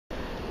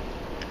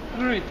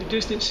Alright, the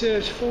distance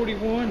says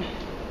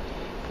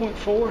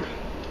 41.4.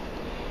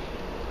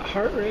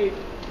 Heart rate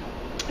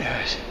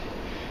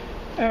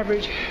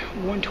average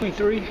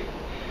 123. The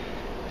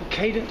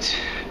cadence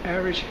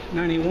average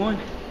 91.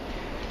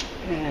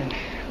 And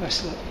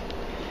let's look.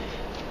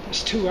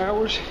 It's 2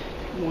 hours,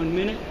 1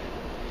 minute.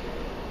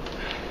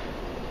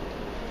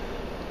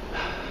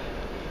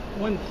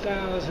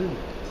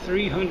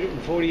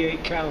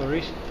 1,348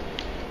 calories.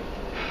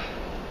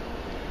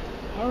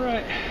 All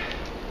right.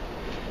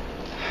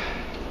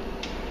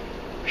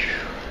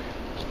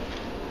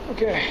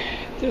 Okay,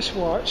 this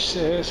watch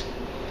says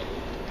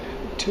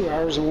 2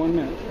 hours and 1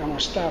 minute. I'm gonna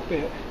stop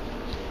it.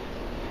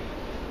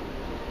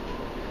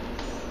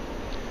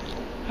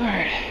 All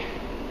right.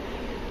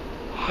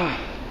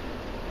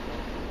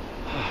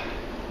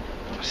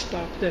 I'll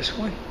stop this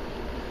one.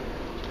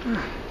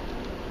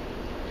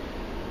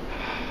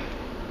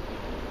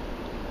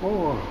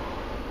 Oh,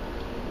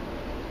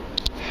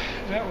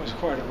 that was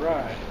quite a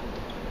ride.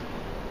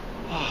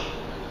 Oh,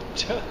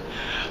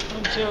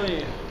 I'm telling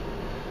you,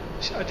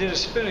 I did a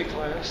spinning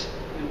class,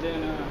 and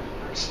then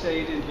I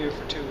stayed in here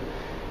for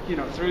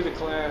through the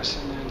class,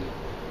 and then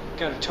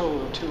got a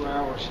total of 2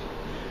 hours.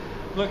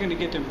 Looking to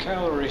get them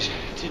calories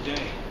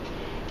today,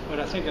 but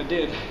I think I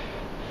did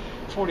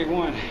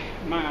 41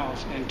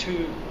 miles in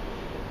 2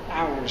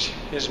 hours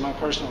is my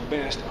personal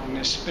best on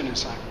this spinning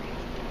cycle.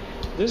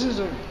 This is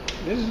a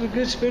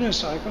good spinning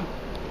cycle.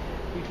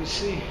 You can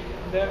see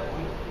that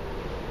one,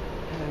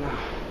 and you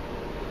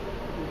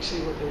can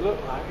see what they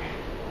look like.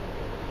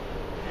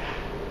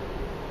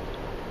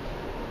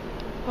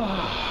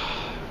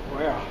 Oh,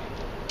 well,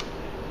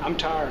 I'm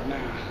tired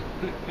now.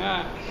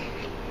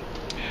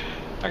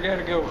 I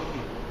gotta go.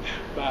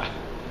 Bye.